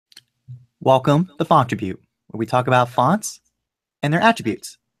Welcome to Fontribute, where we talk about fonts and their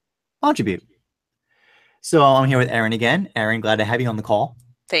attributes. Fontribute. So I'm here with Erin again. Erin, glad to have you on the call.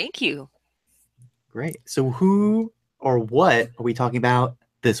 Thank you. Great. So who or what are we talking about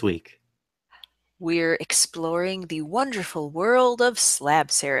this week? We're exploring the wonderful world of slab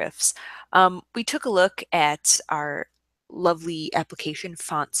serifs. We took a look at our lovely application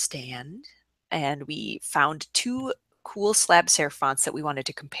font stand, and we found two cool slab serif fonts that we wanted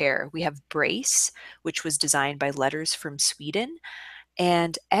to compare. We have Brace, which was designed by Letters from Sweden,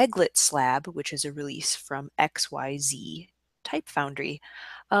 and Aglet Slab, which is a release from XYZ Type Foundry.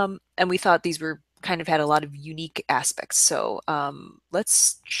 And we thought these were kind of had a lot of unique aspects. So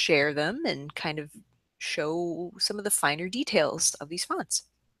let's share them and kind of show some of the finer details of these fonts.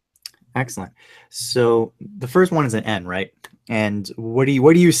 Excellent. So the first one is an N, right? And what are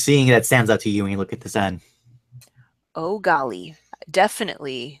you seeing that stands out to you when you look at this N? Oh golly,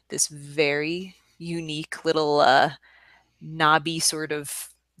 definitely this very unique little knobby sort of.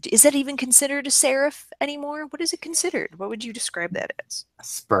 Is that even considered a serif anymore? What is it considered? What would you describe that as? A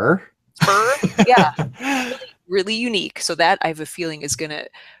spur? Spur? Yeah, really unique. So that I have a feeling is going to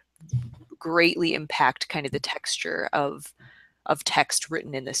greatly impact kind of the texture of text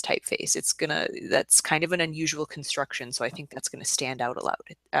written in this typeface. That's kind of an unusual construction, so I think that's going to stand out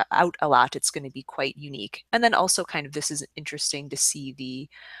a lot. It's going to be quite unique. And then also kind of this is interesting to see the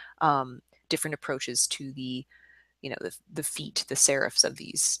different approaches to the feet, the serifs of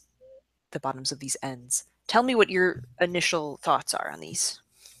the bottoms of these ends. Tell me what your initial thoughts are on these.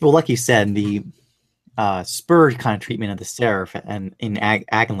 Well, like you said, the spur kind of treatment of the serif and in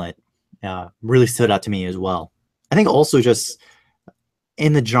Aglet really stood out to me as well. I think also just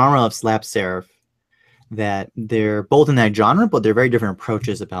in the genre of slab serif that they're both in that genre, but they're very different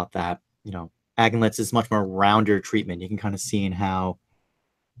approaches about that. Aglet's is much more rounder treatment. You can kind of see in how,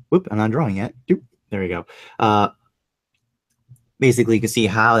 whoop, I'm not drawing yet. Doop, there we go. Basically, you can see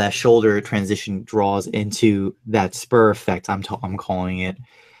how that shoulder transition draws into that spur effect, I'm calling it.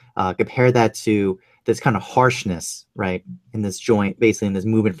 Compare that to this kind of harshness, right, in this joint, basically in this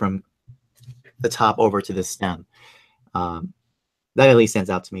movement from the top over to the stem. That at least stands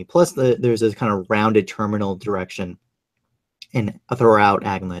out to me. Plus, there's this kind of rounded terminal direction in throughout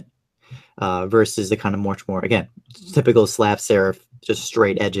Aglet versus the kind of much more, again, typical slab serif, just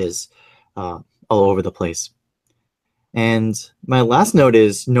straight edges all over the place. And my last note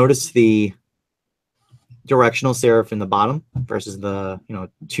is notice the directional serif in the bottom versus the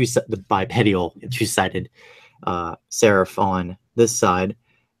the bipedal two-sided serif on this side,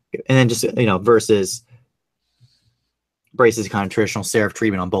 and then just versus Brace's kind of traditional serif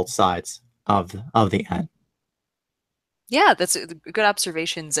treatment on both sides of the N. Yeah, that's good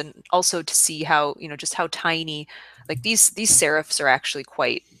observations, and also to see how just how tiny, like these serifs are actually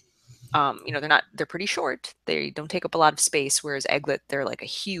quite. They're pretty short. They don't take up a lot of space, whereas Aglet, they're like a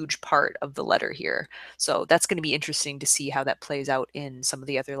huge part of the letter here. So that's going to be interesting to see how that plays out in some of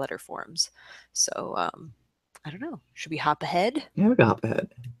the other letter forms. So I don't know. Should we hop ahead? Yeah, we can hop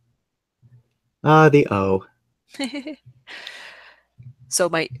ahead. The O. So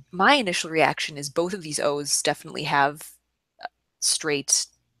my initial reaction is both of these O's definitely have straight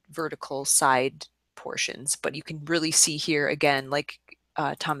vertical side portions, but you can really see here again, like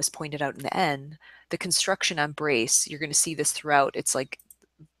Thomas pointed out in the N, the construction on Brace, you're going to see this throughout. It's like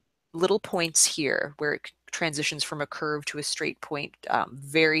little points here where it transitions from a curve to a straight point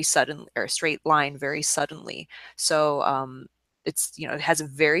very sudden, or a straight line very suddenly. So it has a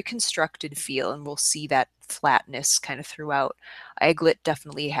very constructed feel, and we'll see that flatness kind of throughout. Aglet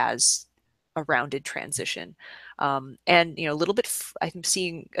definitely has a rounded transition. And a little bit, I'm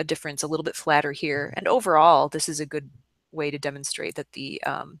seeing a difference, a little bit flatter here. And overall, this is a good way to demonstrate that the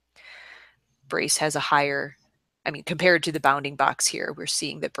Brace has a higher, I mean, compared to the bounding box here, we're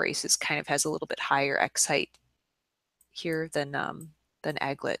seeing that Brace has a little bit higher X height here than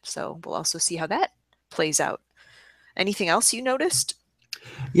Aglet. So we'll also see how that plays out. Anything else you noticed?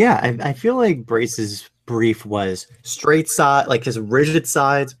 Yeah, I feel like Brace's brief was straight side, like his rigid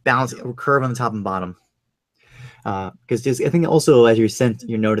sides, balance curve on the top and bottom. Because I think also as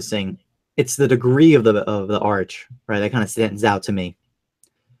you're noticing, it's the degree of the arch, right? That kind of stands out to me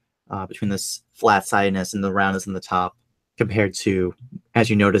between this flat sidedness and the roundness on the top, compared to as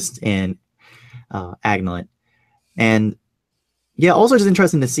you noticed in Aglet. And yeah, also just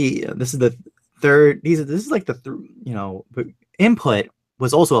interesting to see. This is the third. This is like the input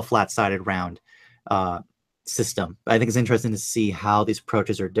was also a flat sided round system. I think it's interesting to see how these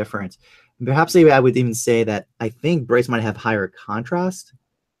approaches are different. Perhaps I would even say that I think Brace might have higher contrast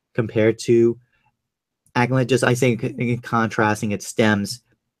compared to Aglet. Just I say in contrasting its stems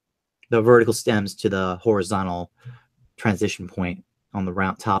the vertical stems to the horizontal transition point on the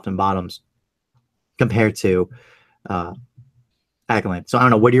round top and bottoms compared to Aglet. So I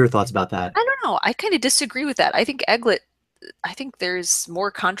don't know. What are your thoughts about that? I don't know. I kind of disagree with that. I think Aglet, I think there's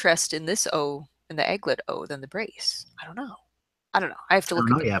more contrast in this O, in the Aglet O, than the brace. I don't know. I don't know. I have to I don't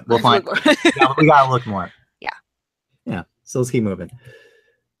look at know the. yet. I We'll have to find. look more. Yeah, we gotta look more. Yeah. Yeah. So let's keep moving.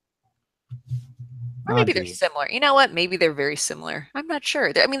 Or maybe they're similar. You know what? Maybe they're very similar. I'm not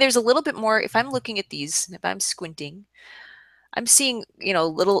sure. I mean, there's a little bit more. If I'm looking at these, if I'm squinting, I'm seeing,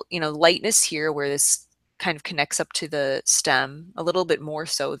 little, lightness here where this kind of connects up to the stem a little bit more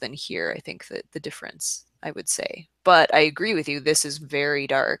so than here. I think that the difference, I would say. But I agree with you. This is very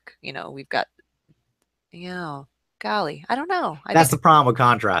dark. We've got, golly, I don't know. That's the problem with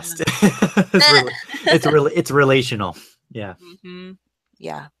contrast. It's relational. Yeah.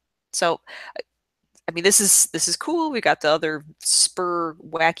 Yeah. So, I mean, this is cool. We got the other spur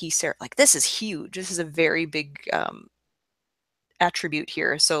wacky serif. Like, this is huge. This is a very big attribute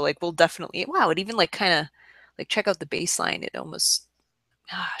here. So like we'll definitely, wow, it even like kind of like check out the baseline. It almost,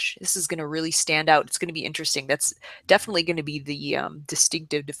 gosh, this is going to really stand out. It's going to be interesting. That's definitely going to be the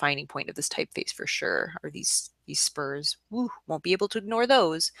distinctive defining point of this typeface for sure. Are these spurs? Woo, won't be able to ignore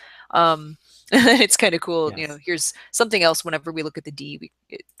those. It's kind of cool. Yes. Here's something else. Whenever we look at the D, we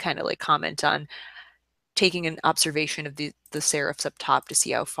kind of like comment on taking an observation of the serifs up top to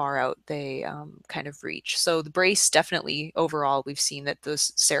see how far out they kind of reach. So the brace, definitely overall, we've seen that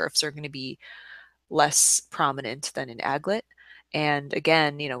those serifs are going to be less prominent than in Aglet. And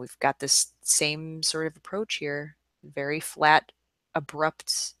again, we've got this same sort of approach here, very flat,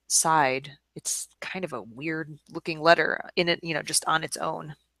 abrupt side. It's kind of a weird looking letter in it, just on its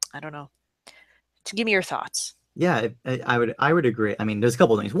own. I don't know. Give me your thoughts. Yeah, I would agree. I mean, there's a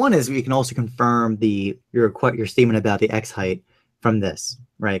couple of things. One is we can also confirm your statement about the X height from this,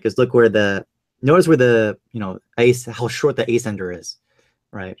 right? Because notice where the how short the ascender is,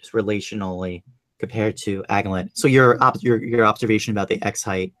 right? Just relationally compared to Aglet. So your observation about the X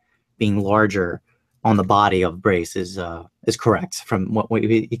height being larger on the body of brace is correct from what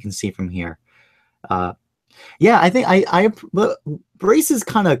you can see from here. Yeah, I think brace is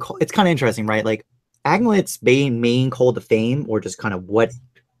kind of interesting, right? Like Aglet's main call to fame, or just kind of what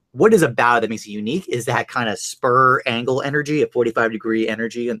is about it that makes it unique, is that kind of spur angle energy, a 45-degree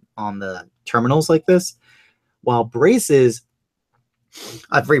energy on the terminals like this. While brace is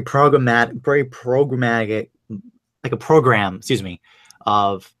a very programmatic, like a program,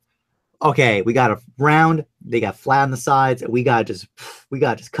 of okay, we got a round, they got flat on the sides, and we got to just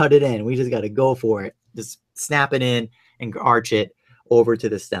cut it in. We just got to go for it, just snap it in and arch it over to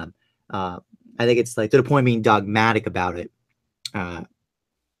the stem. I think it's like to the point of being dogmatic about it.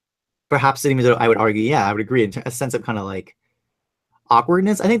 Perhaps even though I would argue, yeah, I would agree, in a sense of kind of like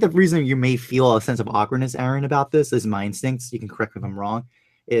awkwardness. I think the reason you may feel a sense of awkwardness, Erin, about this is my instincts. You can correct me if I'm wrong.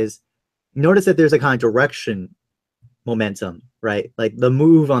 Is notice that there's a kind of direction momentum, right? Like the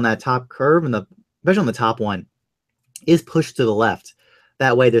move on that top curve and especially on the top one is pushed to the left.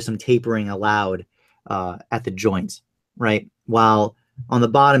 That way there's some tapering allowed at the joints, right? While on the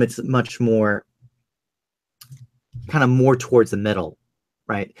bottom, it's much more kind of more towards the middle,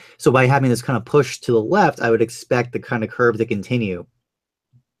 right? So by having this kind of push to the left, I would expect the kind of curve to continue,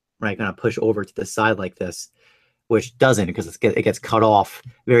 right? Kind of push over to the side like this, which doesn't, because it gets cut off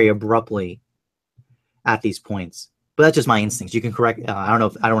very abruptly at these points. But that's just my instincts. You can correct. I don't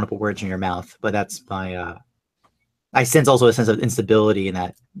know. I don't want to put words in your mouth, but that's my. I sense also a sense of instability in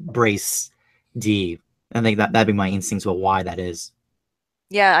that brace D. I think that'd be my instincts about why that is.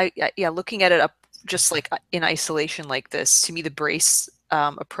 Yeah, looking at it up just like in isolation like this, to me, the brace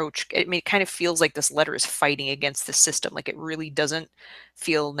approach, it kind of feels like this letter is fighting against the system. Like it really doesn't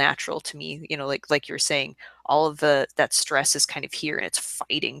feel natural to me. Like you're saying, all of that stress is kind of here and it's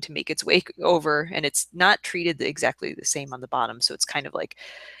fighting to make its way over, and it's not treated exactly the same on the bottom. So it's kind of like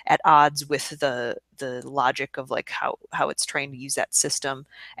at odds with the logic of like how it's trying to use that system.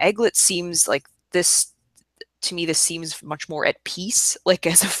 Aglet seems like this. To me, this seems much more at peace, like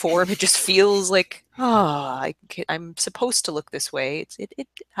as a form. It just feels like, I'm supposed to look this way.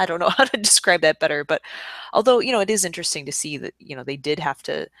 I don't know how to describe that better, but although, it is interesting to see that, they did have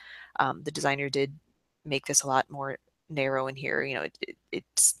to, the designer did make this a lot more narrow in here.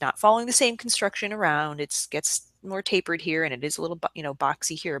 It's not following the same construction around. It gets more tapered here, and it is a little,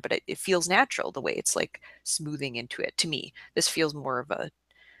 boxy here, but it feels natural the way it's like smoothing into it. To me, this feels more of a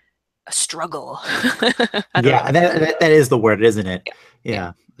struggle. Yeah, that is the word, isn't it?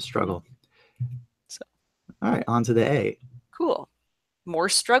 Yeah. A struggle. So, all right, on to the A. Cool. More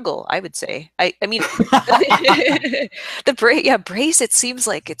struggle, I would say. I mean, brace. It seems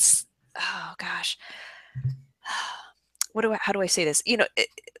like it's oh gosh, how do I say this?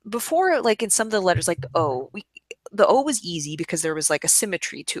 Before, like in some of the letters, like the O was easy because there was like a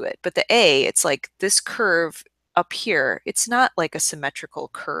symmetry to it, but the A, it's like this curve up here. It's not like a symmetrical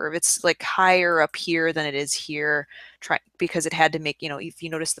curve. It's like higher up here than it is here, because it had to make, if you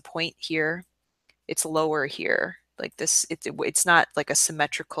notice the point here, it's lower here. Like this, it's not like a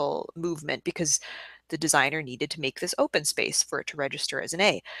symmetrical movement because the designer needed to make this open space for it to register as an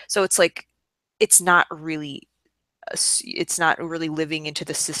A. So it's like, it's not really it's not really living into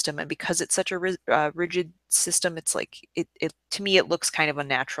the system, and because it's such a rigid system, it's like it to me it looks kind of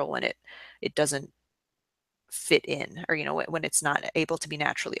unnatural when it doesn't fit in, or when it's not able to be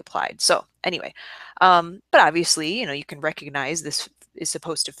naturally applied. So anyway, but obviously you can recognize this is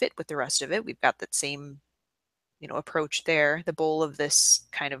supposed to fit with the rest of it. We've got that same approach there. The bowl of this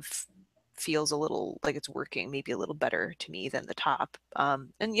kind of feels a little like it's working maybe a little better to me than the top.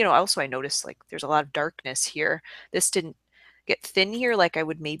 And also I noticed like there's a lot of darkness here. This didn't get thin here like I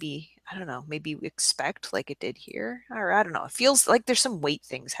would maybe, I don't know, maybe expect like it did here, or I don't know. It feels like there's some weight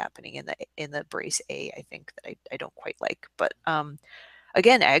things happening in the brace A, I think, that I don't quite like. But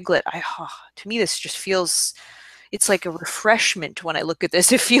again, Aglet, to me this just feels, it's like a refreshment when I look at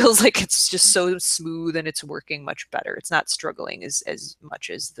this. It feels like it's just so smooth and it's working much better. It's not struggling as much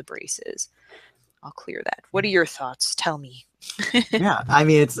as the brace is. I'll clear that. What are your thoughts? Tell me. Yeah, I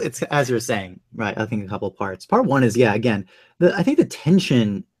mean, it's as you're saying, right? I think a couple of parts. Part one is, yeah, again, I think the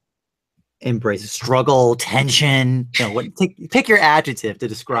tension embrace struggle, tension. Pick your adjective to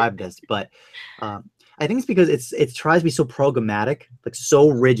describe this, but I think it's because it tries to be so programmatic, like so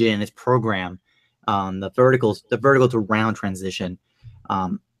rigid in its program. The vertical to round transition.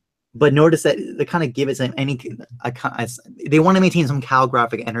 But notice that they kind of give it some they want to maintain some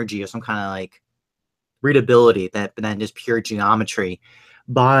calligraphic energy or some kind of like readability than just pure geometry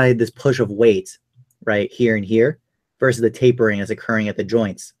by this push of weight right here and here versus the tapering that's occurring at the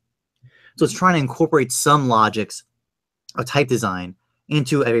joints. So it's trying to incorporate some logics of type design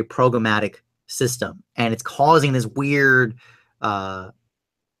into a programmatic system, and it's causing this weird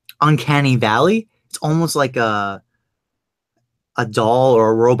uncanny valley. It's almost like a doll or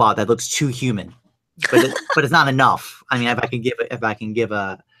a robot that looks too human, but it's not enough. I mean, if I can give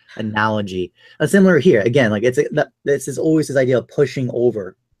a analogy, a similar here again, like this is always this idea of pushing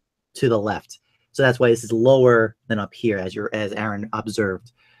over to the left. So that's why this is lower than up here, as Erin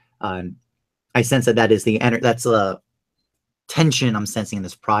observed. I sense that is that's the tension I'm sensing in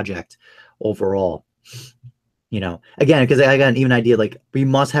this project overall. Again, because I got an even idea, like we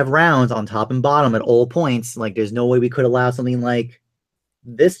must have rounds on top and bottom at all points. Like there's no way we could allow something like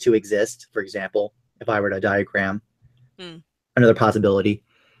this to exist, for example, if I were to diagram. Another possibility.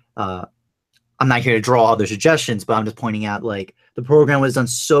 I'm not here to draw other suggestions, but I'm just pointing out like the program was done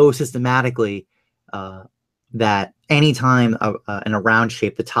so systematically that anytime in a round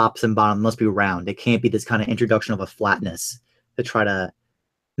shape, the tops and bottom must be round. It can't be this kind of introduction of a flatness to try to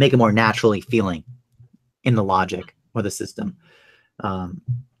make it more naturally feeling in the logic or the system.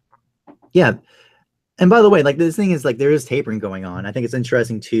 Yeah. And by the way, like this thing is like there is tapering going on. I think it's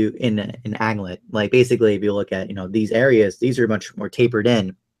interesting too in Aglet. Like basically, if you look at these areas, these are much more tapered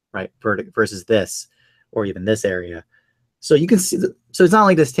in, right, versus this, or even this area. So you can see. So it's not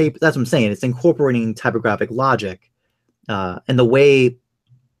like this tape. That's what I'm saying. It's incorporating typographic logic, and the way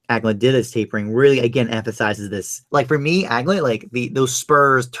Aglet did its tapering really again emphasizes this. Like for me, Aglet, like those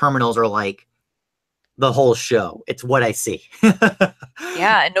spurs terminals are like the whole show. It's what I see.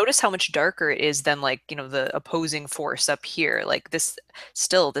 Yeah, and notice how much darker it is than like, the opposing force up here. Like this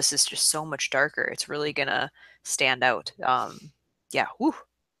is just so much darker. It's really gonna stand out. Yeah, whew,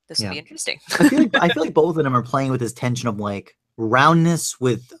 this will be interesting. I feel like both of them are playing with this tension of like roundness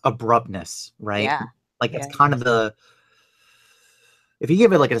with abruptness, right? Yeah. Like it's kind of if you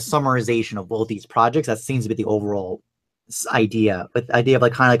give it like a summarization of both these projects, that seems to be the overall idea, with the idea of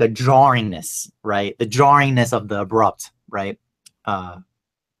like kind of like a jarringness, right? The jarringness of the abrupt, right?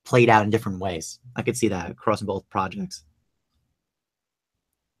 Played out in different ways. I could see that across both projects.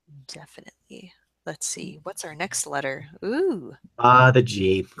 Definitely. Let's see. What's our next letter? Ooh. The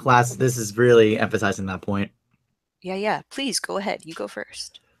G. Class, this is really emphasizing that point. Yeah. Please go ahead. You go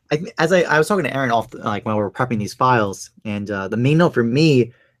first. I was talking to Erin off like when we were prepping these files, and the main note for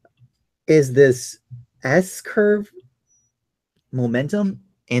me is this S curve momentum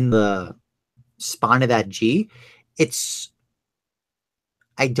in the spine of that G.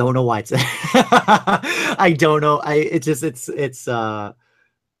 I don't know why it's I don't know. It's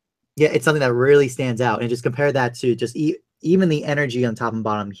something that really stands out. And just compare that to just even the energy on top and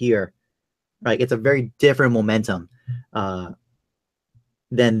bottom here, right? It's a very different momentum.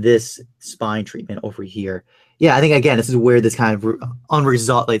 than this spine treatment over here. Yeah, I think again, this is where this kind of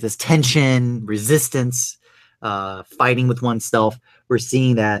unresolved, like this tension, resistance, fighting with oneself. We're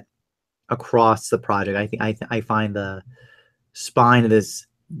seeing that across the project. I think I find the spine of this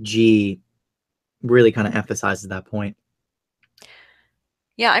G really kind of emphasizes that point.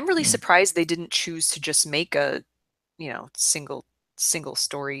 Yeah, I'm really surprised they didn't choose to just make a, single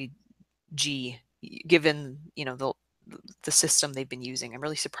story G, given, the system they've been using. I'm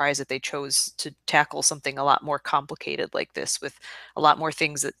really surprised that they chose to tackle something a lot more complicated like this, with a lot more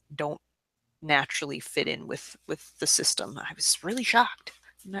things that don't naturally fit in with the system. I was really shocked.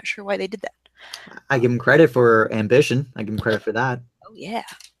 I'm not sure why they did that. I give them credit for ambition. I give them credit for that. Oh yeah.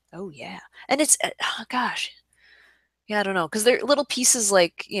 Oh yeah. And it's oh, gosh. Yeah, I don't know, because they're little pieces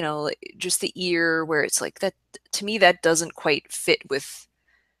like, just the ear, where it's like that, to me, that doesn't quite fit with,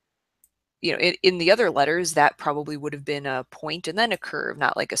 in the other letters, that probably would have been a point and then a curve,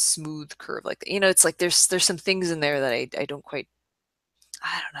 not like a smooth curve. Like, it's like there's some things in there that I don't quite,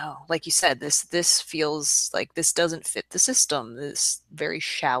 I don't know. Like you said, this feels like this doesn't fit the system. This very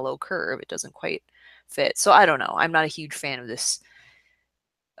shallow curve, it doesn't quite fit. So I don't know. I'm not a huge fan of this,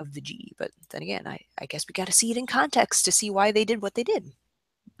 of the G, but then again, I guess we got to see it in context to see why they did what they did.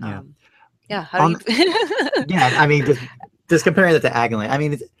 Yeah. Yeah. How do you? Yeah. I mean, just comparing that to Aglet. I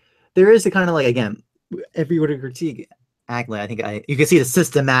mean, there is a kind of like, again, if you were to critique Aglet, I think you can see the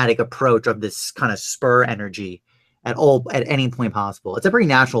systematic approach of this kind of spur energy at any point possible. It's a very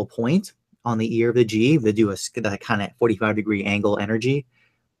natural point on the ear of the G. They do that kind of 45-degree angle energy.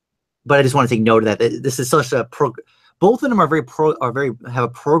 But I just want to take note of that. This is such a both of them are very have a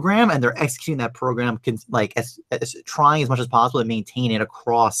program, and they're executing that program as trying as much as possible to maintain it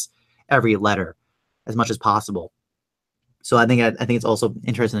across every letter as much as possible. So I think it's also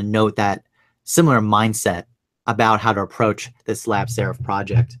interesting to note that similar mindset about how to approach this lab serif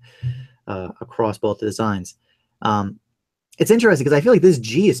project across both the designs. It's interesting because I feel like this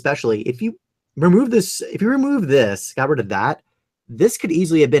G, especially if you remove this, got rid of that, this could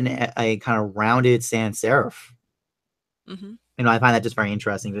easily have been a kind of rounded sans serif. Mm-hmm. I find that just very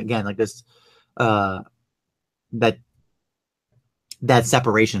interesting. Again, like this, that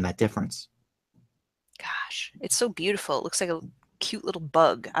separation, that difference. Gosh, it's so beautiful. It looks like a cute little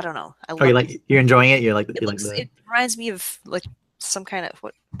bug. I don't know. I love you're enjoying it. It reminds me of like some kind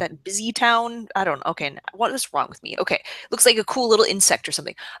of that busy town. I don't know. Okay, what is wrong with me? Okay, looks like a cool little insect or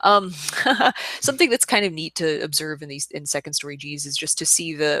something. Something that's kind of neat to observe in second story G's is just to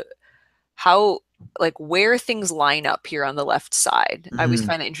see how where things line up here on the left side. I always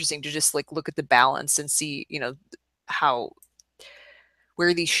find it interesting to just look at the balance and see how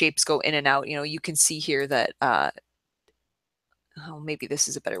where these shapes go in and out. You can see here that maybe this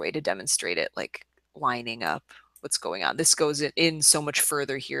is a better way to demonstrate it, like lining up what's going on. This goes in so much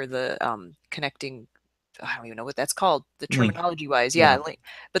further here, the connecting, I don't even know what that's called, the terminology wise. Yeah,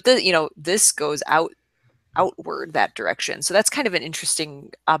 but this goes outward that direction. So that's kind of an interesting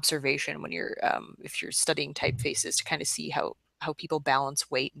observation when you're if you're studying typefaces, to kind of see how people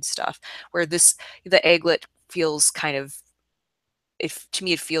balance weight and stuff. Where the Aglet feels kind of, to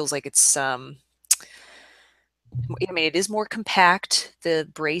me it feels like it's I mean, it is more compact. The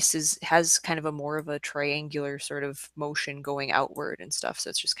brace has kind of a more of a triangular sort of motion going outward and stuff. So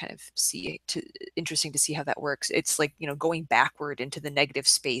it's just kind of interesting to see how that works. It's like, going backward into the negative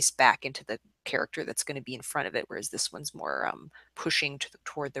space back into the character that's going to be in front of it, whereas this one's more pushing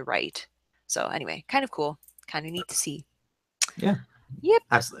toward the right. So anyway, kind of cool, kind of neat to see. Yeah. Yep.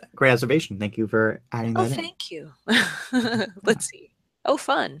 Absolutely. Great observation. Thank you for adding that in. Thank you. Let's see. Oh,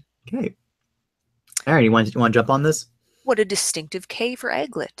 fun. Okay. Erin, you want to jump on this? What a distinctive K for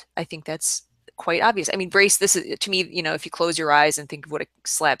Aglet. I think that's quite obvious. I mean, brace, this is, to me, if you close your eyes and think of what a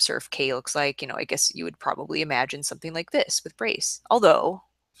slab serif K looks like, I guess you would probably imagine something like this with brace. Although,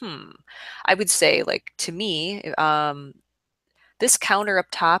 I would say, to me, this counter up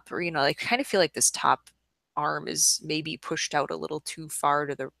top, or, I kind of feel like this top arm is maybe pushed out a little too far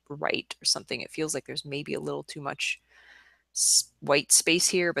to the right or something. It feels like there's maybe a little too much white space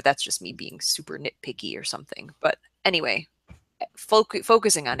here, but that's just me being super nitpicky or something. But anyway,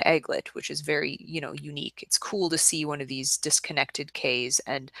 focusing on Aglet, which is very, unique. It's cool to see one of these disconnected Ks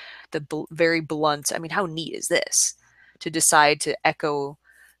and the very blunt. I mean, how neat is this to decide to echo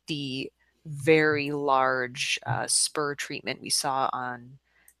the very large spur treatment we saw on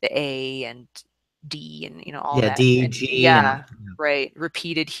the A and D and all that. D, G, yeah, right.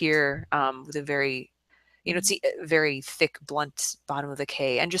 Repeated here with a very, it's a very thick, blunt bottom of the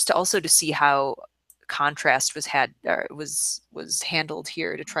K, and just to see how contrast was handled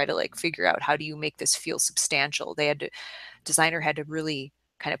here to try to figure out how do you make this feel substantial. Designer had to really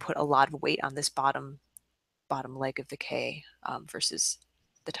kind of put a lot of weight on this bottom leg of the K versus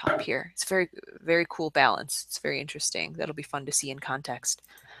the top here. It's very, very cool balance. It's very interesting. That'll be fun to see in context.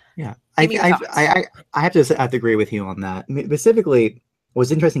 Yeah, Give me your thoughts. I have to agree with you on that. I mean, specifically,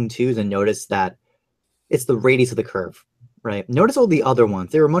 what's interesting too is to notice that it's the radius of the curve, right? Notice all the other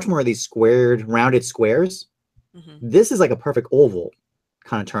ones; they were much more of these squared, rounded squares. This is like a perfect oval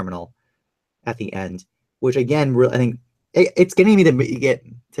kind of terminal at the end, which again, I think it's getting me to get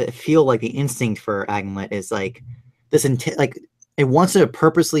to feel like the instinct for Aglet is like this, like it wants to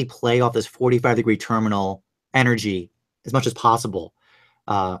purposely play off this 45-degree terminal energy as much as possible,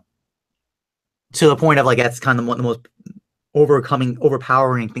 to the point of like that's kind of one of the most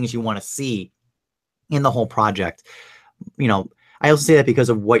overpowering things you want to see in the whole project. You know, I also say that because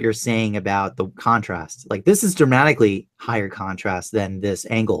of what you're saying about the contrast. Like this is dramatically higher contrast than this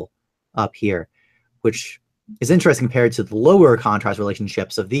angle up here, which is interesting compared to the lower contrast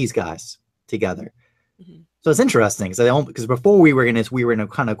relationships of these guys together. So it's interesting because before we were in a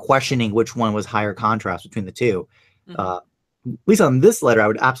kind of questioning which one was higher contrast between the two. At least on this letter, I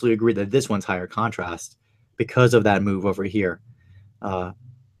would absolutely agree that this one's higher contrast because of that move over here. So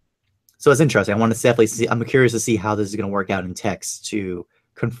it's interesting. I want to definitely see. I'm curious to see how this is going to work out in text to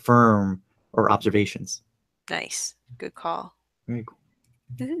confirm our observations. Nice, good call. Very cool.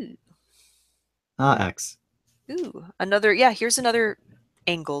 Ooh. X. Ooh, another. Yeah, here's another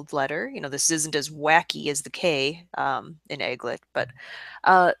angled letter. You know, this isn't as wacky as the K in Aglet, but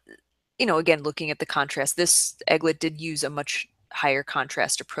you know, again, looking at the contrast, this Aglet did use a much higher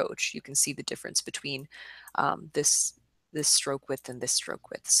contrast approach. You can see the difference between this stroke width and this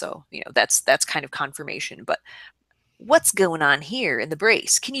stroke width. So, you know, that's kind of confirmation. But what's going on here in the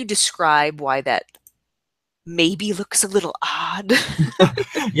brace? Can you describe why that maybe looks a little odd?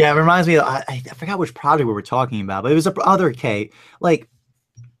 Yeah, it reminds me of, I forgot which project we were talking about, but it was a other K. Like,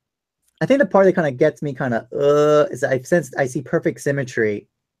 I think the part that kind of gets me kind of is I see perfect symmetry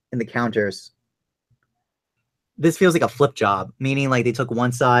in the counters. This feels like a flip job, meaning like they took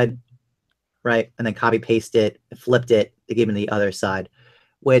one side, right, and then copy paste it, flipped it, they gave it the other side,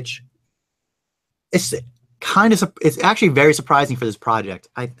 which it's it's actually very surprising for this project.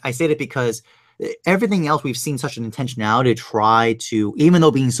 I say that because everything else we've seen such an intentionality to try to, even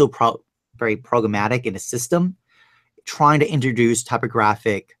though being so very programmatic in a system, trying to introduce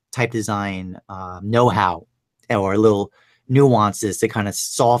typographic type design know-how or little nuances to kind of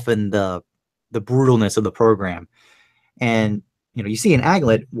soften the brutalness of the program. And you know, you see in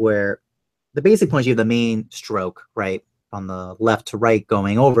Aglet where the basic point, you have the main stroke, right, on the left to right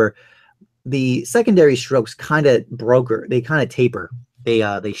going over. The secondary strokes kind of they kind of taper.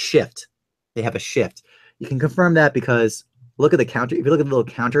 They shift. They have a shift. You can confirm that because look at the counter. If you look at the little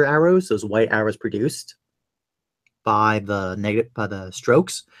counter arrows, those white arrows produced by the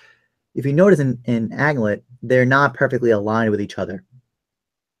strokes, if you notice in Aglet, they're not perfectly aligned with each other.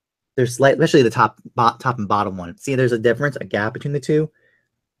 They're especially the top and bottom one. See, there's a difference, a gap between the two.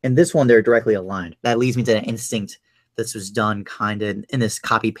 And this one, they're directly aligned. That leads me to an instinct this was done kind of in this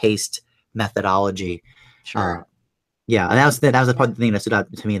copy paste methodology. Sure. Yeah, and that was the part of the thing that stood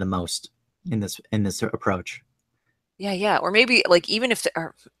out to me the most in this approach. Yeah. Or maybe like even if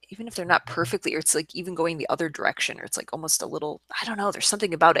they're not perfectly, or it's like even going the other direction, or it's like almost a little, I don't know, there's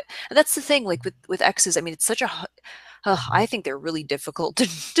something about it. And that's the thing, like with X's, I mean, it's such a, I think they're really difficult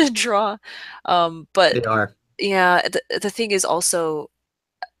to draw. But They are. yeah, the thing is also,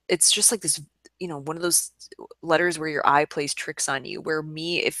 it's just like this, you know, one of those letters where your eye plays tricks on you, where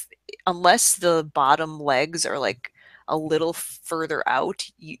unless the bottom legs are like a little further out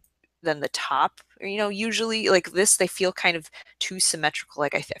than the top, you know, usually like this, they feel kind of too symmetrical.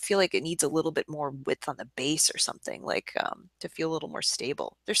 Like I feel like it needs a little bit more width on the base or something, like to feel a little more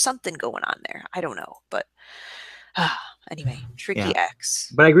stable. There's something going on there. I don't know, but anyway, tricky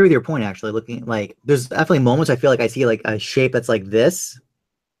X. But I agree with your point, actually. Looking like there's definitely moments I feel like I see like a shape that's like this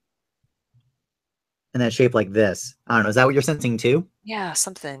and that shape like this. I don't know. Is that what you're sensing too? Yeah,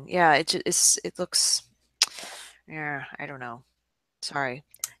 something. Yeah, it looks, yeah, I don't know. Sorry.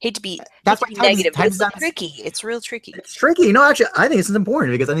 Hate to be negative, but it's tricky. It's real tricky. It's tricky. You know, actually, I think this is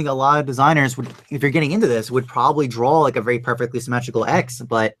important because I think a lot of designers would, if you're getting into this, would probably draw like a very perfectly symmetrical X,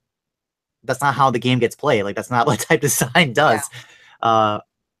 but that's not how the game gets played. Like that's not what type design does. Yeah.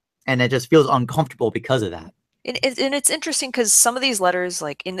 And it just feels uncomfortable because of that. And it's interesting because some of these letters,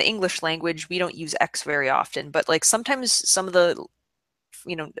 like in the English language, we don't use X very often, but like sometimes some of the,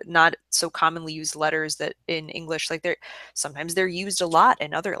 you know, not so commonly used letters that in English, like sometimes they're used a lot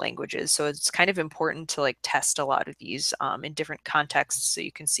in other languages. So it's kind of important to like test a lot of these in different contexts, so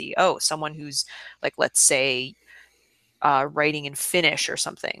you can see, oh, someone who's like, let's say, writing in Finnish or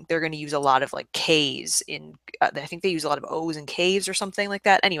something, they're going to use a lot of like K's in, I think they use a lot of O's and K's or something like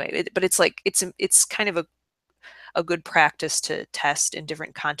that. Anyway, but it's like, it's kind of a good practice to test in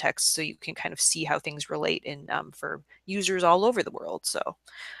different contexts so you can kind of see how things relate in for users all over the world. So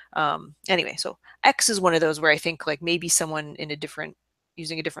anyway, so X is one of those where I think like maybe someone in a different,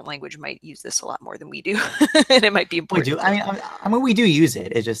 using a different language might use this a lot more than we do. And it might be We important. do. I mean, we do use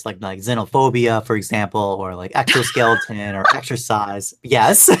it. It's just like xenophobia, for example, or like exoskeleton or exercise.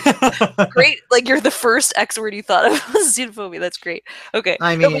 Yes. Great. Like you're the first X word you thought of was xenophobia. That's great. Okay.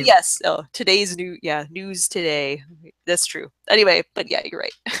 I No, but mean, yes. Oh, today's news today. That's true. Anyway, but yeah, you're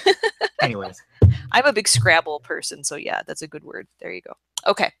right. anyways. I'm a big Scrabble person, so yeah, that's a good word. There you go.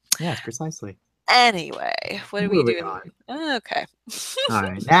 Okay. Yes, precisely. Anyway, what are we Moving doing? on. Okay. All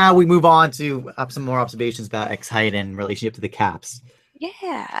right. Now we move on to some more observations about X height in relationship to the caps.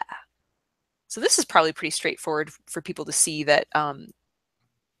 Yeah. So this is probably pretty straightforward for people to see that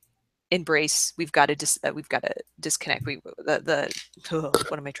in Brace we've got to disconnect.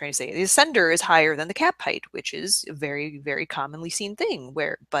 What am I trying to say? The ascender is higher than the cap height, which is a very, very commonly seen thing.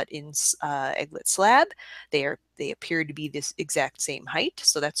 But in Aglet slab, they appear to be this exact same height.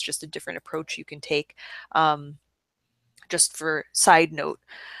 So that's just a different approach you can take. Just for side note,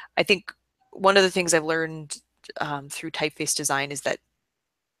 I think one of the things I've learned through typeface design is that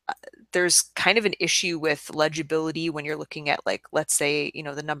there's kind of an issue with legibility when you're looking at, like, let's say,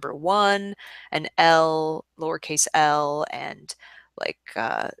 the number 1 and L, lowercase l, and like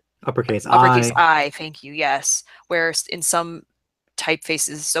Uppercase uppercase I. I, thank you, yes. Whereas in some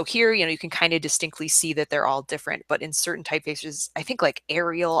typefaces, so here, you can kind of distinctly see that they're all different, but in certain typefaces, I think like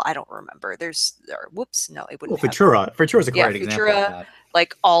Arial, I don't remember. Whoops, no, it Well, wouldn't have. Futura. Futura is a Yeah, great example of Futura, that.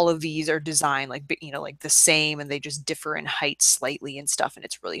 like all of these are designed like, like the same, and they just differ in height slightly and stuff, and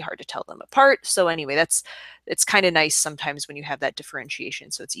it's really hard to tell them apart. So anyway, it's kind of nice sometimes when you have that differentiation,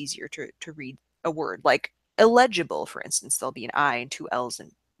 so it's easier to read a word. Like illegible, for instance, there'll be an I and 2 L's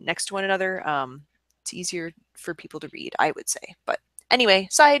and next to one another. It's easier for people to read, I would say. But anyway,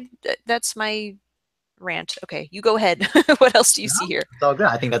 that's my rant. Okay, you go ahead. What else do you see here? It's all good.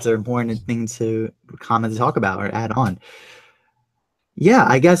 I think that's an important thing to comment to talk about or add on. Yeah,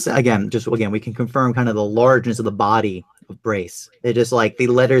 I guess again, we can confirm kind of the largeness of the body of Brace. They're just like the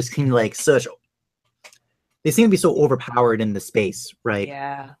letters seem like such. They seem to be so overpowered in the space, right?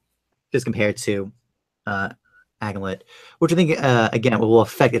 Yeah. Just compared to Aglet, which I think again will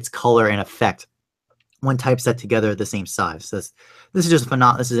affect its color and effect when typeset together the same size. This is just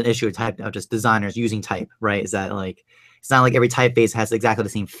this is an issue of just designers using type, right? Is that like it's not like every typeface has exactly the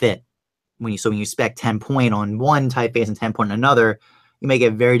same fit. When you spec 10 point on one typeface and 10 point on another, you may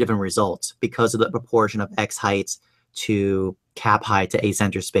get very different results because of the proportion of X heights to cap height to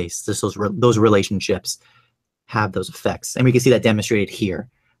acenter space. Those relationships have those effects, and we can see that demonstrated here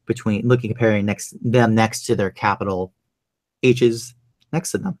comparing them next to their capital H's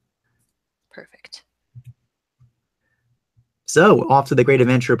next to them. Perfect. So off to the great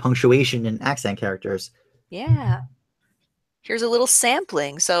adventure of punctuation and accent characters. Yeah. Here's a little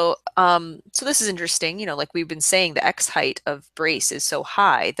sampling. So this is interesting. Like we've been saying, the X height of Brace is so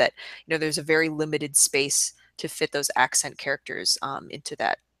high that, there's a very limited space to fit those accent characters into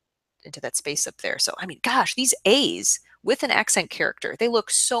that space up there. So, I mean, gosh, these A's with an accent character, they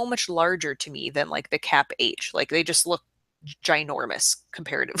look so much larger to me than like the cap H. Like they just look ginormous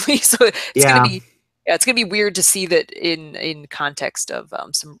comparatively. So it's going to Yeah. be, yeah, it's going to be weird to see that in context of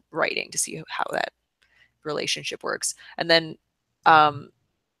some writing to see how that relationship works. And then, let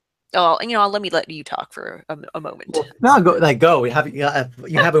me let you talk for a moment. Well, no, go. You have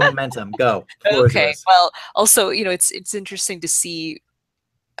a momentum. Go. Floor is Okay. yours. Well, also, it's interesting to see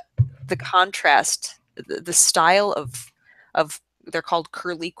the contrast, the style of they're called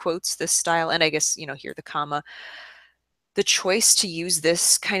curly quotes, this style, and I guess here the comma, the choice to use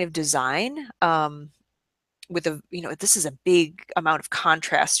this kind of design with this is a big amount of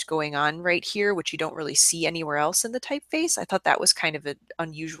contrast going on right here, which you don't really see anywhere else in the typeface. I thought that was kind of an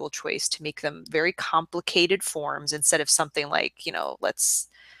unusual choice to make them very complicated forms instead of something like,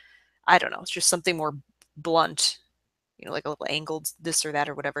 I don't know, it's just something more blunt, like a little angled this or that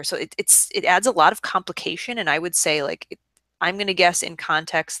or whatever. So it adds a lot of complication, and I would say I'm going to guess in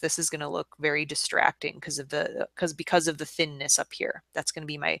context this is going to look very distracting because of the thinness up here. That's going to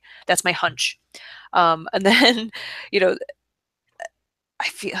be that's my hunch. And then I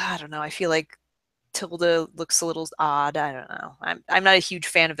don't know, I feel like tilde looks a little odd. I don't know. I'm not a huge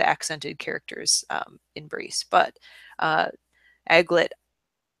fan of the accented characters in Brace, but Aglet,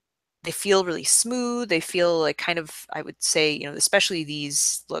 they feel really smooth. They feel like kind of, I would say, especially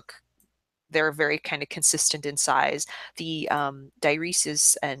these look they're very kind of consistent in size. The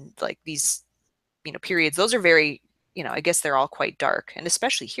diresis and like these, periods, those are very, I guess they're all quite dark. And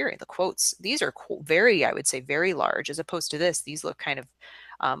especially here in the quotes, these are very, I would say, very large, as opposed to this. These look kind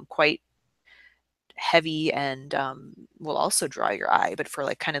of quite heavy and will also draw your eye, but for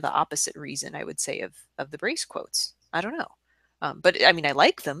like kind of the opposite reason, I would say, of the Brace quotes. I don't know. But I mean, I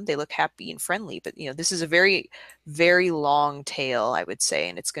like them. They look happy and friendly, but this is a very, very long tail, I would say,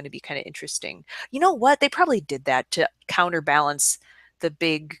 and it's going to be kind of interesting. You know what? They probably did that to counterbalance the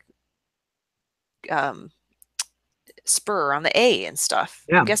big spur on the A and stuff.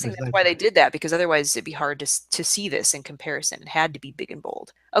 Yeah, I'm guessing exactly. that's why they did that, because otherwise it'd be hard to see this in comparison. It had to be big and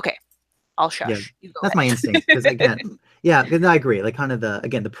bold. Okay, I'll Yeah, shush. You go that's my ahead. instinct. Because again, yeah, I agree. Like kind of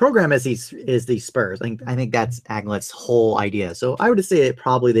the program is these spurs. I think that's Aglet's whole idea. So I would say it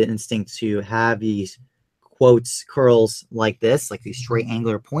probably the instinct to have these quotes curls like this, like these straight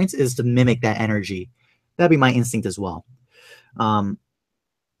angular points, is to mimic that energy. That'd be my instinct as well.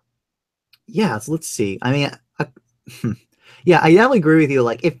 Yeah, so let's see. I mean, yeah, I definitely agree with you.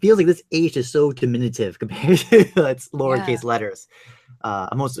 Like, it feels like this H is so diminutive compared to its lowercase letters.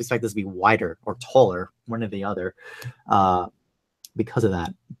 I most expect this to be wider or taller, one or the other, because of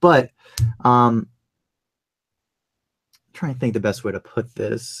that. But I'm trying to think the best way to put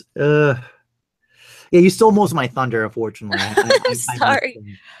this. Yeah, you stole most of my thunder, unfortunately.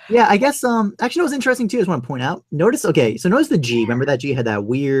 Sorry. Yeah, I guess actually, it was interesting too. I just want to point out. Notice the G. Remember that G had that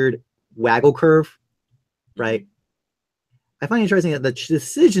weird waggle curve, right? I find it interesting that the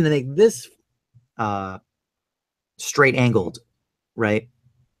decision to make this straight angled, right?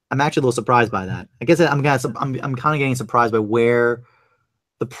 I'm actually a little surprised by that. I guess I'm kind of getting surprised by where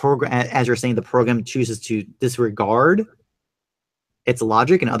the program, as you're saying, the program chooses to disregard its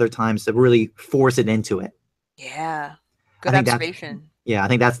logic, and other times to really force it into it. Yeah, good I think observation. I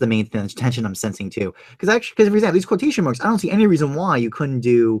think that's the main tension I'm sensing too. Because for example, these quotation marks, I don't see any reason why you couldn't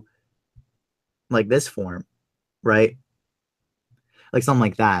do like this form, right? Like something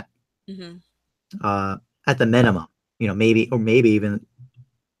like that. At the minimum, maybe even.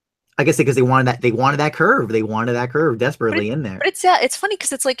 I guess because they wanted that curve. They wanted that curve desperately in there. But it's funny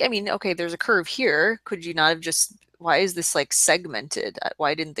because it's like, I mean, okay, there's a curve here. Could you not have just? Why is this like segmented?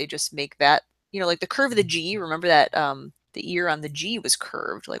 Why didn't they just make that? Like the curve of the G. Remember that the ear on the G was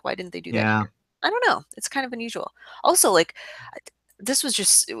curved. Like, why didn't they do that here? I don't know. It's kind of unusual. Also, like, this was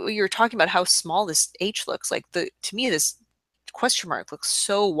just, you were talking about how small this H looks. Like, to me, this question mark looks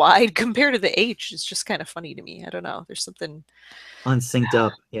so wide compared to the H. It's just kind of funny to me. I don't know. There's something unsynced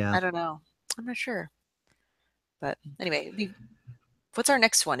up. Yeah. I don't know. I'm not sure. But anyway, what's our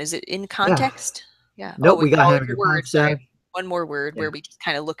next one? Is it in context? Yeah. Nope, we got another word. Sorry. One more word where we just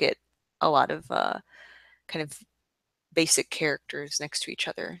kind of look at a lot of kind of basic characters next to each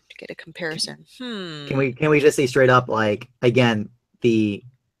other to get a comparison. Can we just say straight up, like, again, the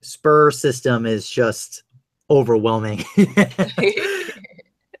spur system is just overwhelming.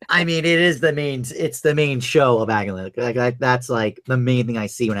 I mean, it's the main show of Aglet. Like, that's like the main thing I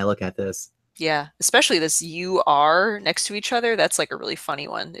see when I look at this. Yeah, especially this UR next to each other. That's like a really funny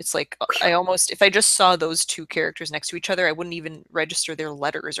one. It's like, if I just saw those two characters next to each other, I wouldn't even register their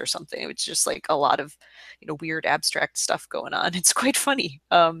letters or something. It's just like a lot of, weird abstract stuff going on. It's quite funny.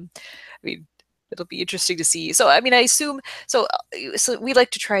 I mean, it'll be interesting to see. So, I mean, I assume, so we're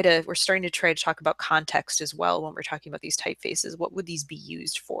starting to try to talk about context as well when we're talking about these typefaces. What would these be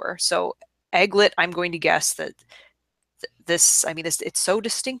used for? So Aglet, I'm going to guess that this, I mean, it's so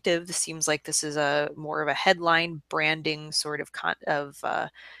distinctive. This seems like this is a more of a headline branding sort of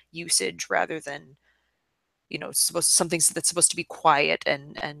usage rather than, something that's supposed to be quiet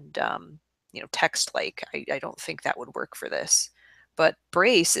and text-like. I don't think that would work for this. But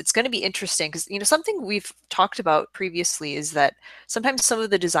Brace, it's going to be interesting because, something we've talked about previously is that sometimes some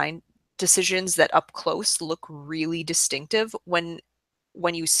of the design decisions that up close look really distinctive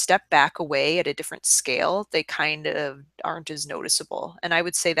when you step back away at a different scale, they kind of aren't as noticeable. And I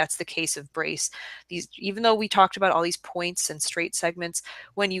would say that's the case of Brace. Even though we talked about all these points and straight segments,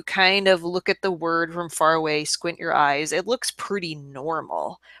 when you kind of look at the word from far away, squint your eyes, it looks pretty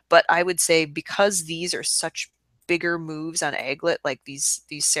normal. But I would say because these are such bigger moves on Aglet, like these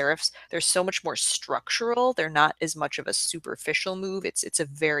serifs, they're so much more structural. They're not as much of a superficial move. It's a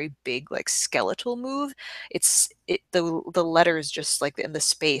very big, like, skeletal move. The letters, just like in the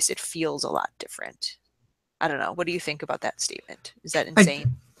space, it feels a lot different. I don't know. What do you think about that statement? Is that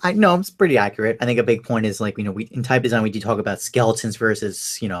insane? I know it's pretty accurate. I think a big point is, like, we in type design, we do talk about skeletons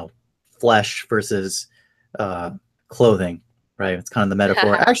versus, flesh versus clothing. Right, it's kind of the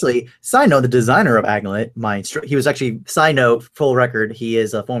metaphor. Actually, side note: the designer of Aglet, he was actually, side note, full record, he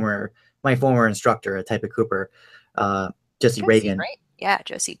is a former my former instructor at Type of Cooper, Jesse Reagan. Right? Yeah,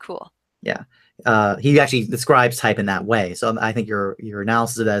 Jesse, cool. Yeah. He actually describes type in that way. So I think your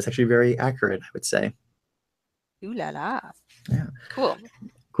analysis of that is actually very accurate, I would say. Ooh la la. Yeah. Cool.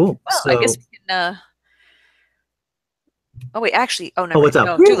 Cool. Well, So I guess we can oh wait, actually, oh, never what's mind.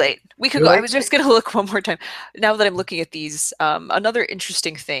 up? No, too late. We could Too go. I late? was just gonna look one more time. Now that I'm looking at these, another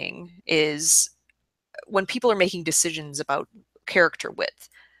interesting thing is when people are making decisions about character width,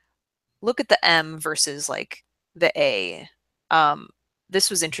 look at the M versus like the A. Um, this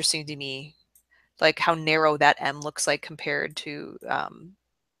was interesting to me, like how narrow that M looks like compared to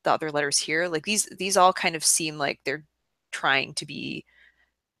the other letters here. Like these all kind of seem like they're trying to be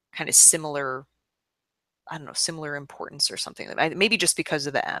kind of similar. I don't know, similar importance or something. Maybe just because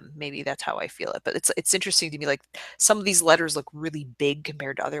of the M. Maybe that's how I feel it. But it's interesting to me. Like some of these letters look really big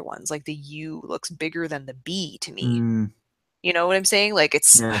compared to other ones. Like the U looks bigger than the B to me. Mm, You know what I'm saying? Like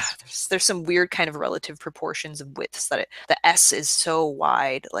it's yes. there's some weird kind of relative proportions of widths that the S is so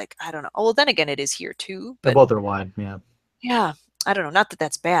wide. Like I don't know. Oh, well, then again, it is here too. They're But both are wide. Yeah. yeah, I don't know. Not that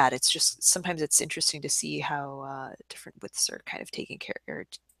that's bad. It's just sometimes it's interesting to see how different widths are kind of taken care or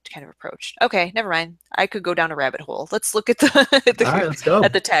kind of approached. Okay, never mind. I could go down a rabbit hole. Let's look at the, All right, let's go.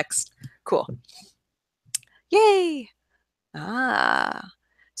 at the text. Cool. Yay. Ah.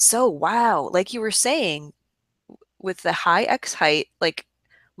 So wow, like you were saying, with the high X height, like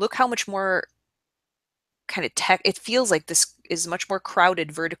look how much more kind of tech it feels like this is much more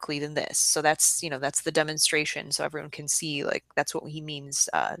crowded vertically than this. So that's, that's the demonstration so everyone can see, like that's what he means.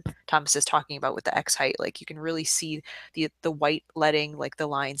 Thomas is talking about with the X height, like you can really see the white leading, like the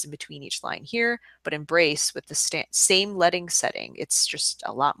lines in between each line here, but in Brace with the same leading setting, it's just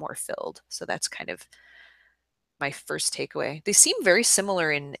a lot more filled. So that's kind of my first takeaway. They seem very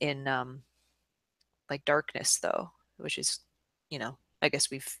similar in like darkness though, which is, I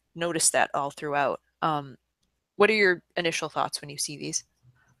guess we've noticed that all throughout. What are your initial thoughts when you see these?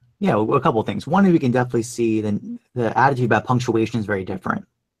 Yeah, well, a couple of things. One is we can definitely see the attitude about punctuation is very different,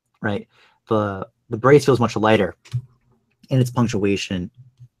 right? The Brace feels much lighter in its punctuation,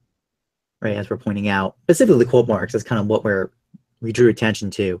 right? As we're pointing out, specifically quote marks. That's kind of what we drew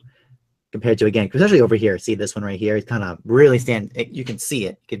attention to compared to, again, especially over here. See this one right here? It's kind of really you can see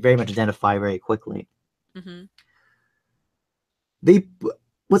it. You can very much identify very quickly. Mm-hmm.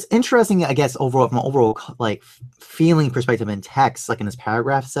 What's interesting, I guess, overall from an overall like feeling perspective in text, like in this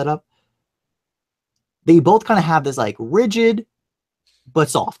paragraph setup, they both kind of have this like rigid but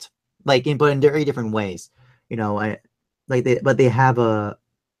soft, but in very different ways. But they have yeah.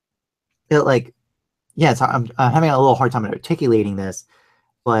 I'm having a little hard time articulating this,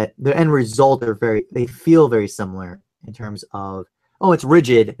 but the end result they feel very similar in terms of, oh, it's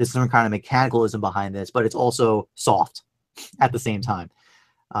rigid. There's some kind of mechanicalism behind this, but it's also soft at the same time.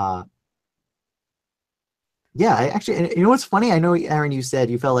 Yeah, I actually, you know what's funny? I know, Erin, you said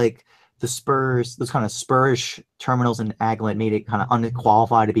you felt like those kind of spurish terminals in Aglet made it kind of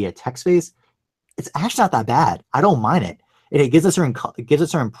unqualified to be a text space. It's actually not that bad. I don't mind it. It gives a certain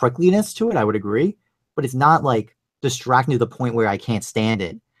prickliness to it. I would agree, but it's not like distracting to the point where I can't stand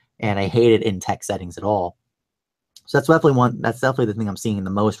it and I hate it in text settings at all. So that's definitely the thing I'm seeing the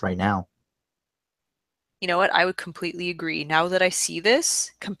most right now. You know what? I would completely agree. Now that I see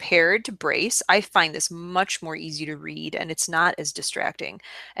this compared to Brace, I find this much more easy to read and it's not as distracting.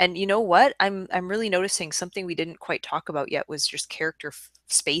 And you know what? I'm really noticing something we didn't quite talk about yet was just character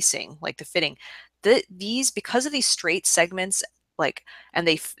spacing, like the fitting. These because of these straight segments, like and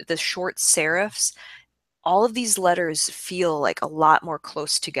the short serifs, all of these letters feel like a lot more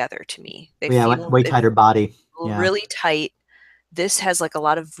close together to me. They Yeah, feel way tighter body. Yeah. really tight. This has like a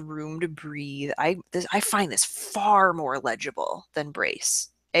lot of room to breathe. I find this far more legible than Brace.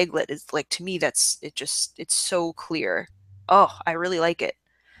 Aglet is like, to me, it's so clear. Oh, I really like it.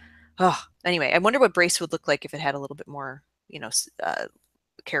 Oh, anyway, I wonder what Brace would look like if it had a little bit more,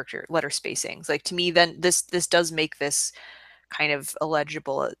 character letter spacings. Like to me, then this does make this kind of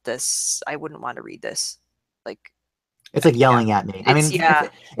illegible. I wouldn't want to read this. Like It's like yeah, yelling at me. I mean, yeah,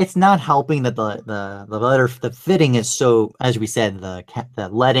 it's not helping that the fitting is so, as we said, the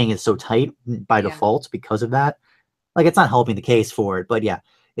leading is so tight by yeah, default because of that. Like, it's not helping the case for it. But yeah,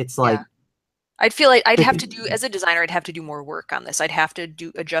 it's yeah. like I'd feel like I'd have to do, as a designer, I'd have to do more work on this. I'd have to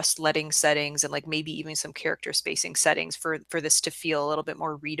adjust leading settings and like maybe even some character spacing settings for this to feel a little bit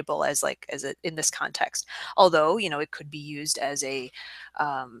more readable as in this context. Although, it could be used as a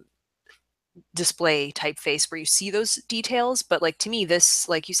display typeface where you see those details. But like to me, this,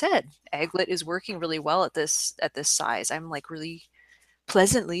 like you said, Aglet is working really well at this size. I'm like really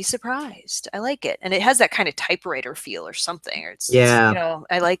pleasantly surprised. I like it. And it has that kind of typewriter feel or something, or it's yeah,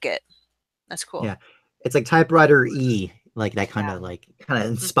 I like it. That's cool. Yeah, it's like typewriter E, like that Yeah. like kind of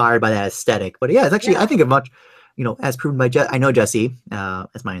inspired by that aesthetic. But yeah, it's actually I Yeah. think a much, as proven by I know Jesse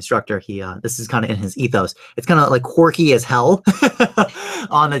as my instructor. He this is kind of in his ethos. It's kind of like quirky as hell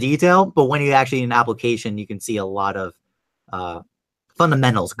on the detail, but when you actually in application, you can see a lot of uh,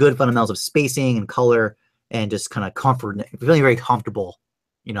 fundamentals, good fundamentals of spacing and color, and just kind of comfort, feeling very comfortable,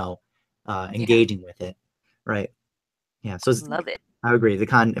 Yeah. engaging with it, right? Yeah, so Love it. I agree. The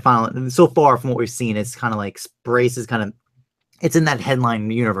final so far from what we've seen, it's kind of like Brace is kind of it's in that headline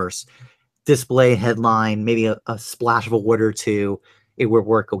universe, display headline, maybe a splash of a word or two. It would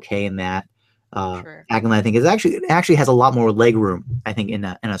work okay in that. Sure. Aglet, I think, is actually has a lot more leg room. I think in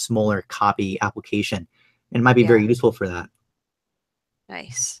a smaller copy application, and it might be Yeah. very useful for that.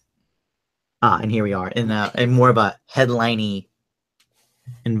 Nice. And here we are in more of a headliney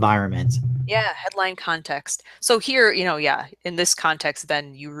environment. Yeah, headline context. So here, yeah, in this context,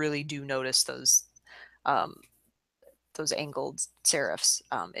 then you really do notice um, those angled serifs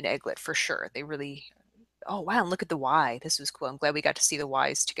in Aglet for sure. They really. Oh wow! And look at the Y. This was cool. I'm glad we got to see the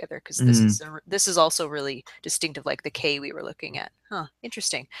Ys together because this is also really distinctive, like the K we were looking at. Huh?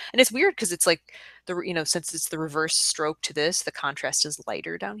 Interesting. And it's weird because it's like since it's the reverse stroke to this, the contrast is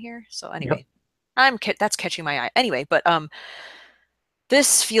lighter down here. So Yep. anyway, that's catching my eye. Anyway, but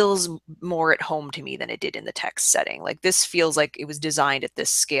this feels more at home to me than it did in the text setting. Like this feels like it was designed at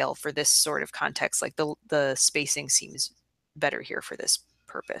this scale for this sort of context. Like the spacing seems better here for this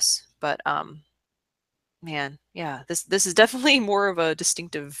purpose. But man, yeah, this is definitely more of a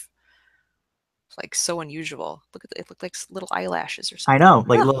distinctive, like so unusual. Look at it looked like little eyelashes or I something. know,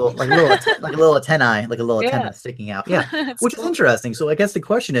 like like a little antennae, like a little Yeah, antenna sticking out. Yeah, it's which is cool. interesting. So I guess the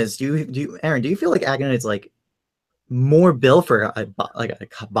question is, Aaron, do you feel like Agnet is like more built for like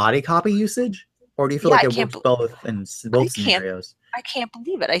a body copy usage, or do you feel Yeah, like it works both in I both can't, scenarios? I can't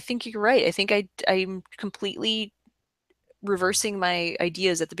believe it. I think you're right. I think I'm completely reversing my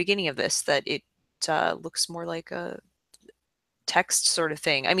ideas at the beginning of this that it looks more like a text sort of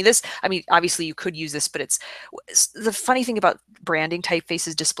thing. I mean, obviously you could use this, but it's the funny thing about branding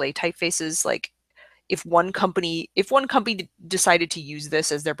typefaces, display typefaces, like if one company decided to use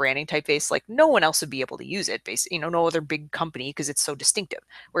this as their branding typeface, like no one else would be able to use it, basically, no other big company because it's so distinctive.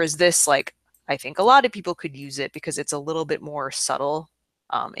 Whereas this, like, I think a lot of people could use it because it's a little bit more subtle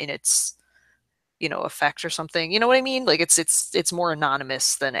in its effect or something. You know what I mean? Like it's more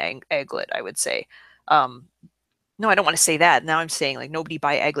anonymous than Aglet, I would say. Um, no, I don't want to say that. Now I'm saying like nobody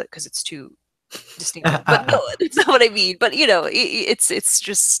buy Aglet because it's too distinctive. But no, that's not what I mean. But it's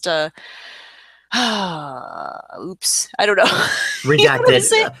just oops. I don't know. You know Redact what I'm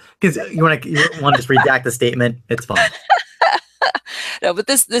saying? it because you want to just redact the statement. It's fine. No, but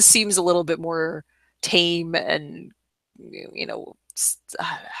this seems a little bit more tame and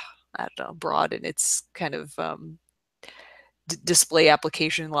I don't know, broad in its kind of display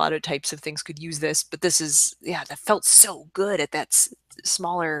application. A lot of types of things could use this, but this is, yeah, that felt so good at that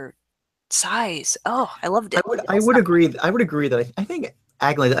smaller size. Oh, I loved it. I would agree. I would agree that I think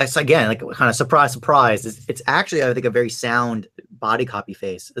Aglet, again, like kind of surprise, surprise. It's actually I think a very sound body copy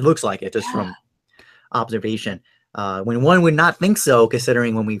face. It looks like it just Yeah. from observation. When one would not think so,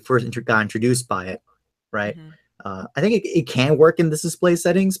 considering when we first got introduced by it, right? Hmm. I think it can work in this display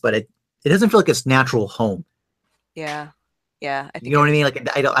settings, but it doesn't feel like its natural home. Yeah. Yeah. I You think know I what I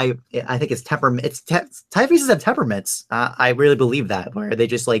would. mean? Like I think it's temperament. Typefaces have temperaments. I really believe that, where they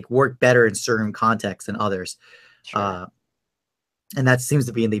just like work better in certain contexts than others. Sure. Uh, and that seems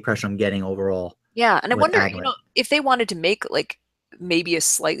to be the impression I'm getting overall Yeah. And I with wonder, Aglet. if they wanted to make like maybe a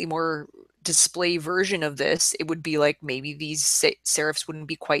slightly more display version of this, it would be like maybe these serifs wouldn't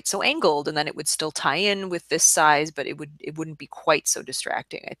be quite so angled, and then it would still tie in with this size, but it wouldn't be quite so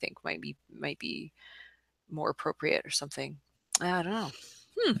distracting. I think might be more appropriate or something. I don't know.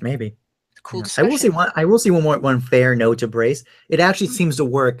 Hmm. Maybe. Cool Yeah. I will say discussion. one fair note to Brace. It actually Mhm. seems to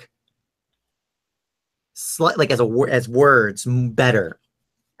work like as words better.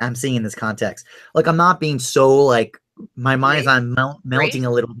 I'm seeing in this context. Like I'm not being so like my mind's Brace? on melting Brace? a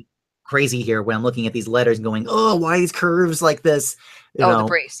little crazy here when I'm looking at these letters and going, oh, why these curves like this? You Oh, the know?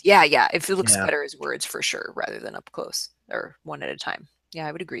 brace. Yeah, yeah. If it looks Yeah. better as words for sure, rather than up close or one at a time. Yeah,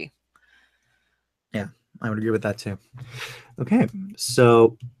 I would agree. Yeah. I would agree with that too. Okay.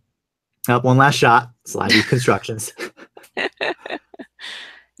 So one last shot. Slide view constructions.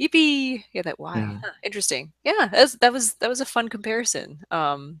 Yippee! Yeah, that Y. Yeah. Huh, interesting. Yeah, that was a fun comparison.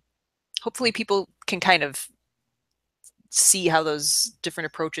 Hopefully people can kind of see how those different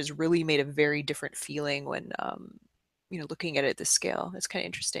approaches really made a very different feeling when looking at it at this scale. It's kind of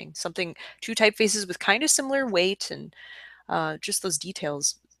interesting. Two typefaces with kind of similar weight and just those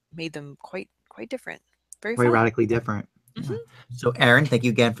details. made them quite different. Very Very fun. radically different. Mm-hmm. Yeah. So Erin, thank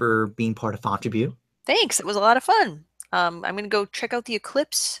you again for being part of Fontribute. Thanks. It was a lot of fun. I'm going to go check out the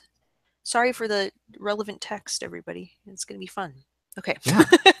eclipse. Sorry for the relevant text, everybody. It's going to be fun. Okay. Yeah,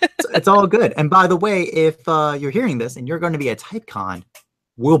 it's all good. And by the way, if you're hearing this and you're going to be at TypeCon,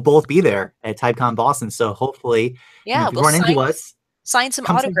 we'll both be there at TypeCon Boston. So hopefully, yeah, if you we'll run into us, sign some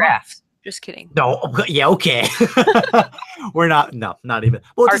come say hi. autographs. Just kidding. No, yeah, okay. We're not, no, not even.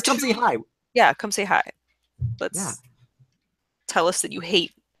 Well, just come say hi. Yeah, come say hi. Yeah. Tell us that you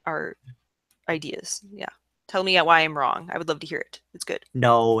hate our ideas. Yeah. Tell me why I'm wrong. I would love to hear it. It's good.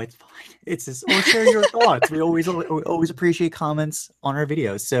 No, it's fine. It's just, or share your thoughts. We always appreciate comments on our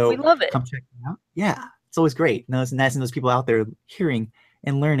videos. So we love it. Come check them out. Yeah, it's always great. No, it's nice and those people out there hearing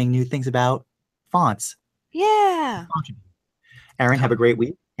and learning new things about fonts. Yeah. Erin, have a great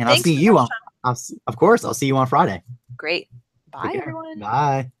week, and Thanks I'll see you on. Of course, I'll see you on Friday. Great. Bye, everyone.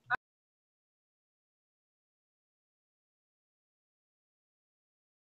 Bye.